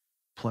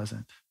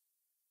pleasant.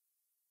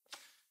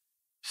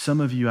 Some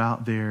of you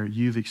out there,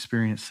 you've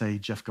experienced, say,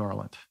 Jeff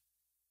Garland,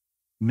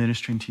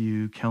 ministering to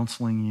you,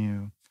 counseling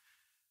you.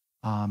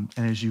 And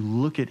as you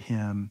look at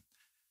him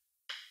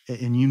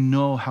and you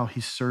know how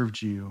he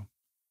served you,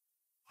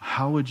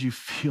 how would you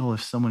feel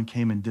if someone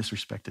came and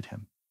disrespected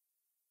him?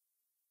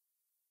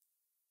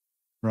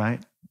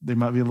 Right? There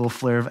might be a little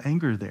flare of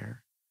anger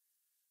there.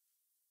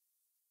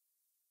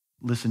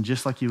 Listen,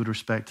 just like you would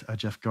respect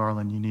Jeff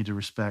Garland, you need to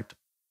respect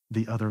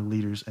the other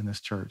leaders in this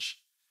church.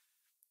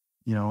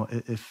 You know,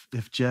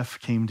 if Jeff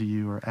came to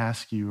you or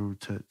asked you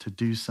to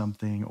do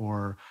something,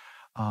 or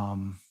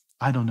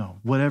I don't know,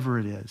 whatever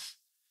it is,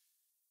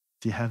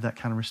 do you have that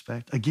kind of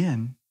respect?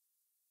 Again,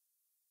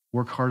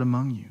 work hard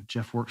among you.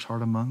 Jeff works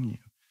hard among you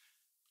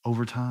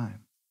over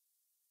time.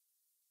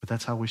 But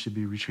that's how we should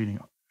be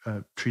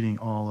treating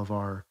all of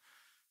our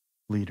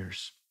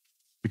leaders.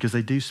 Because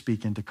they do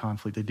speak into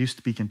conflict. They do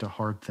speak into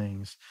hard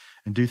things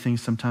and do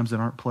things sometimes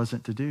that aren't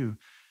pleasant to do.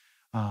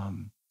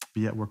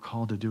 But yet we're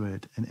called to do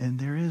it. And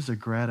there is a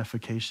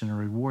gratification, a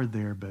reward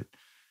there, but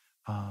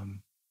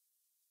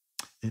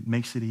it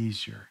makes it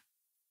easier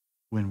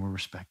when we're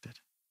respected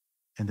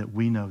and that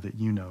we know that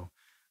you know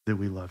that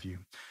we love you.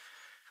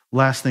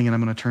 Last thing, and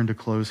I'm going to turn to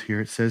close here.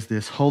 It says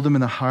this, hold them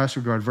in the highest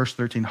regard. Verse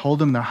 13, hold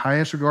them in the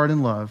highest regard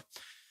and love.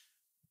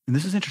 And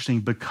this is interesting,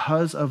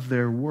 because of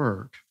their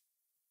work,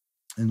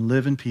 and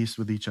live in peace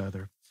with each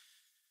other.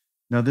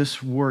 Now,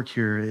 this work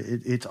here,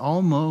 it's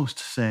almost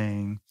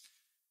saying,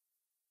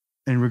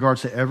 in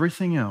regards to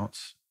everything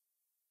else,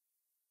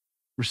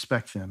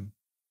 respect them,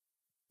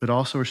 but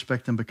also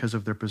respect them because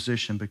of their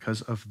position,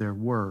 because of their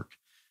work,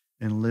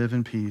 and live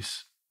in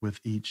peace with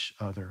each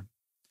other.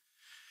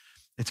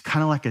 It's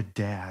kind of like a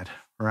dad,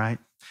 right?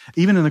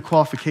 Even in the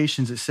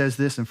qualifications, it says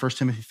this in 1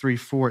 Timothy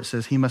 3:4, it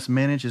says, he must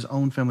manage his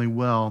own family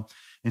well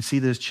and see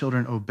that his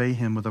children obey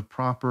him with a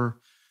proper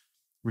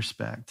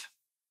respect.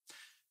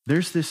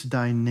 There's this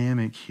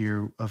dynamic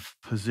here of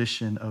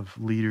position of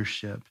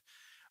leadership,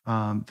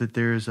 that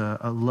there's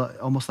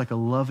almost like a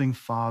loving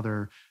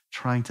father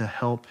trying to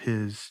help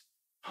his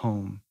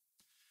home.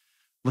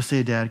 Let's say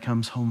a dad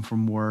comes home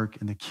from work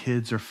and the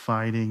kids are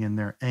fighting and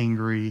they're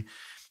angry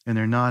and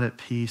they're not at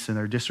peace and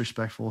they're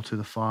disrespectful to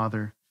the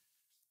father.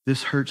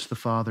 This hurts the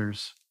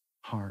father's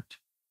heart.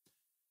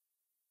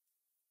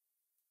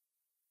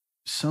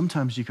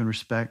 Sometimes you can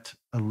respect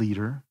a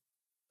leader,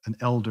 an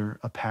elder,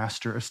 a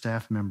pastor, a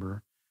staff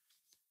member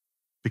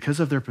because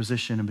of their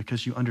position and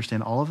because you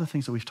understand all of the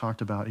things that we've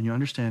talked about and you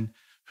understand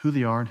who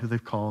they are and who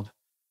they've called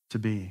to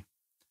be.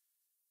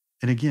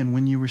 And again,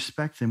 when you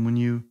respect them, when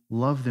you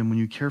love them, when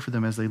you care for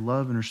them as they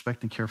love and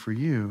respect and care for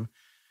you,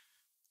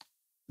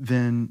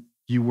 then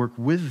you work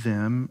with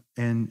them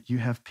and you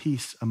have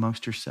peace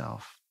amongst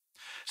yourself.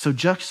 So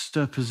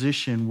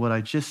juxtaposition what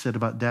I just said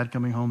about dad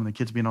coming home and the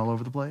kids being all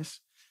over the place.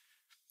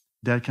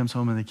 Dad comes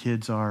home and the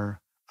kids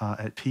are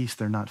at peace.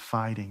 They're not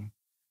fighting,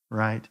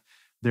 right?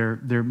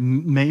 They're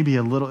maybe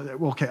a little,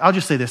 okay, I'll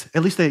just say this.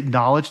 At least they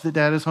acknowledge that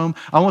dad is home.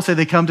 I won't say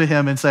they come to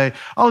him and say,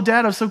 oh,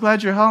 dad, I'm so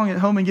glad you're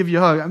home and give you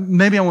a hug.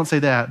 Maybe I won't say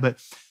that,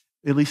 but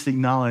at least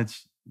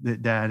acknowledge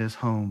that dad is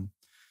home.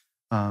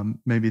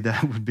 Maybe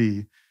that would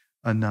be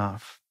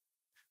enough.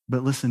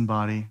 But listen,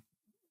 body,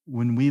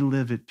 when we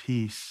live at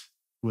peace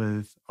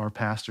with our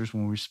pastors,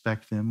 when we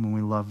respect them, when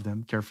we love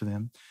them, care for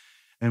them,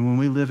 and when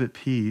we live at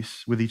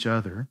peace with each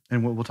other,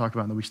 and what we'll talk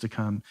about in the weeks to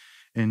come,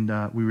 and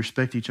we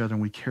respect each other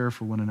and we care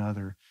for one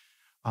another,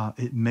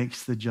 it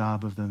makes the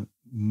job of the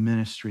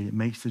ministry, it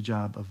makes the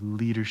job of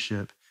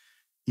leadership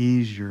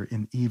easier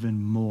and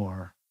even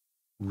more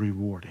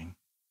rewarding.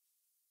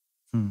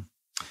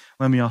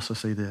 Let me also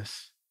say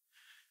this.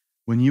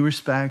 When you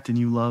respect and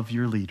you love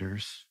your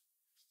leaders,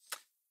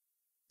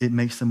 it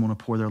makes them want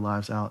to pour their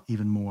lives out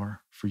even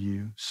more for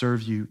you,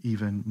 serve you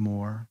even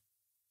more,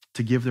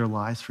 to give their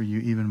lives for you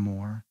even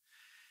more.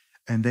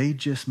 And they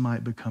just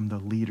might become the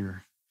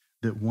leader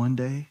that one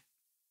day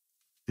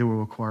it will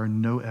require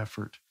no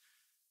effort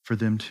for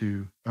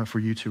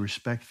you to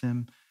respect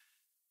them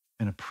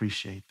and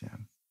appreciate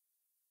them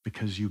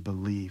because you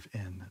believe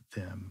in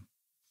them.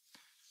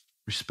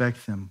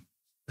 Respect them,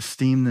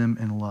 esteem them,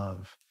 and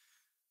love.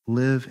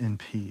 Live in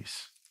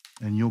peace,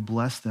 and you'll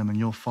bless them and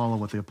you'll follow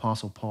what the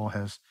Apostle Paul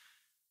has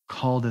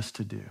called us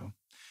to do.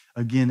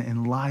 Again,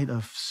 in light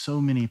of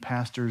so many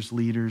pastors,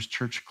 leaders,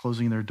 church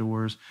closing their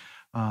doors,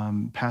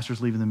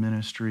 pastors leaving the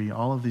ministry,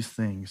 all of these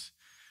things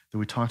that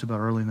we talked about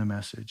early in the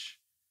message,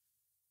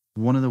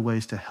 one of the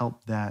ways to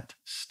help that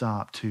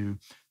stop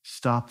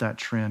that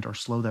trend or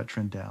slow that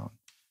trend down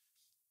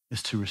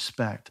is to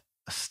respect,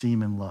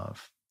 esteem, and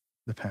love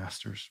the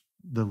pastors,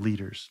 the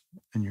leaders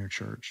in your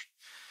church.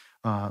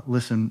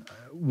 Listen,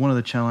 one of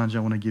the challenges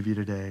I want to give you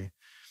today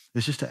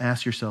is just to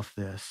ask yourself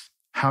this: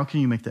 how can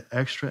you make the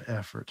extra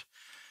effort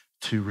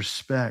to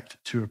respect,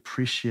 to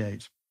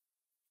appreciate,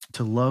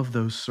 to love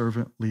those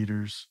servant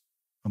leaders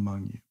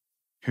among you?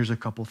 Here's a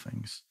couple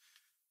things.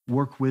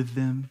 Work with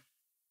them,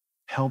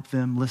 help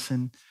them.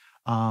 Listen,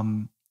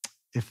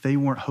 if they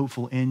weren't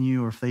hopeful in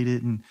you or if they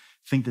didn't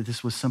think that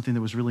this was something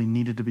that was really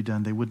needed to be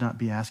done, they would not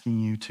be asking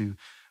you to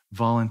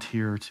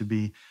volunteer, to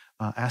be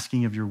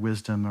asking of your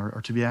wisdom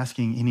or to be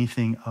asking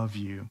anything of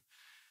you.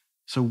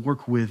 So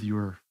work with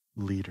your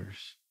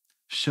leaders.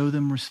 Show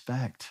them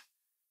respect.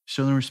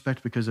 Show them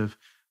respect because of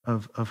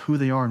who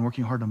they are and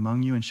working hard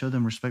among you, and show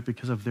them respect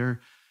because of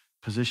their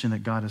position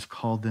that God has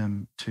called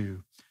them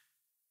to,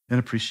 and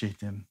appreciate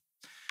them.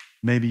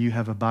 Maybe you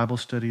have a Bible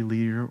study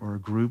leader or a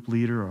group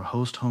leader or a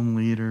host home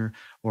leader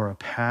or a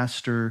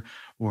pastor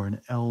or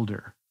an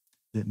elder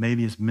that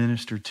maybe has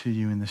ministered to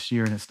you in this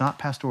year, and it's not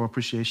Pastoral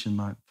Appreciation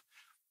Month,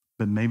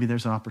 but maybe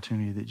there's an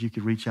opportunity that you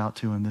could reach out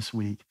to him this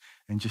week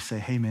and just say,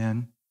 hey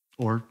man,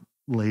 or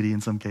lady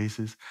in some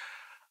cases,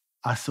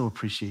 I so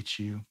appreciate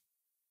you.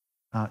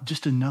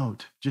 Just a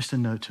note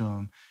to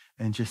them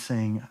and just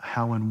saying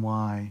how and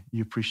why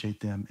you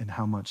appreciate them and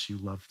how much you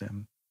love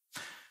them.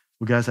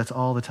 Well, guys, that's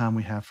all the time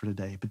we have for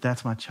today, but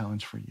that's my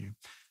challenge for you.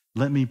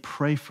 Let me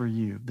pray for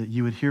you that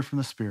you would hear from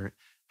the Spirit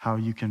how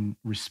you can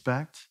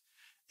respect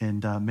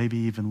and maybe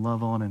even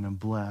love on and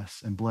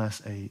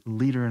bless a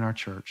leader in our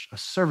church, a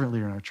servant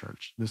leader in our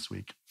church this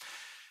week.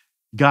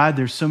 God,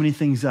 there's so many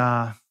things,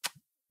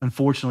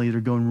 unfortunately, that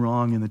are going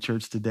wrong in the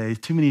church today.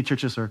 Too many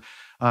churches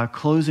are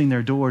closing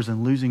their doors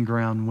and losing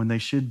ground when they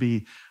should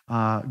be,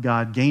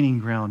 God, gaining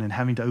ground and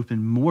having to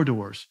open more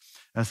doors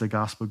as the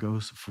gospel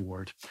goes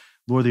forward.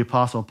 Lord, the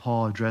Apostle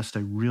Paul addressed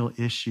a real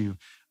issue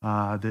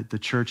that the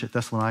church at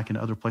Thessalonica and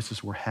other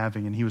places were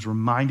having, and he was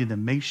reminding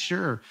them, make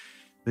sure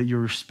that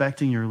you're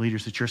respecting your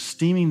leaders, that you're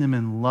esteeming them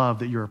in love,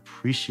 that you're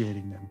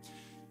appreciating them.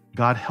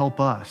 God, help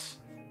us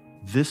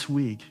this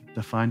week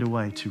to find a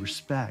way to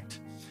respect,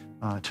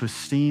 to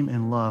esteem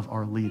and love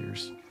our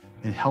leaders,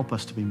 and help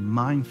us to be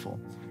mindful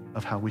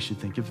of how we should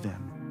think of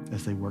them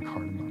as they work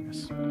hard among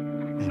us.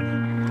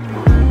 Amen.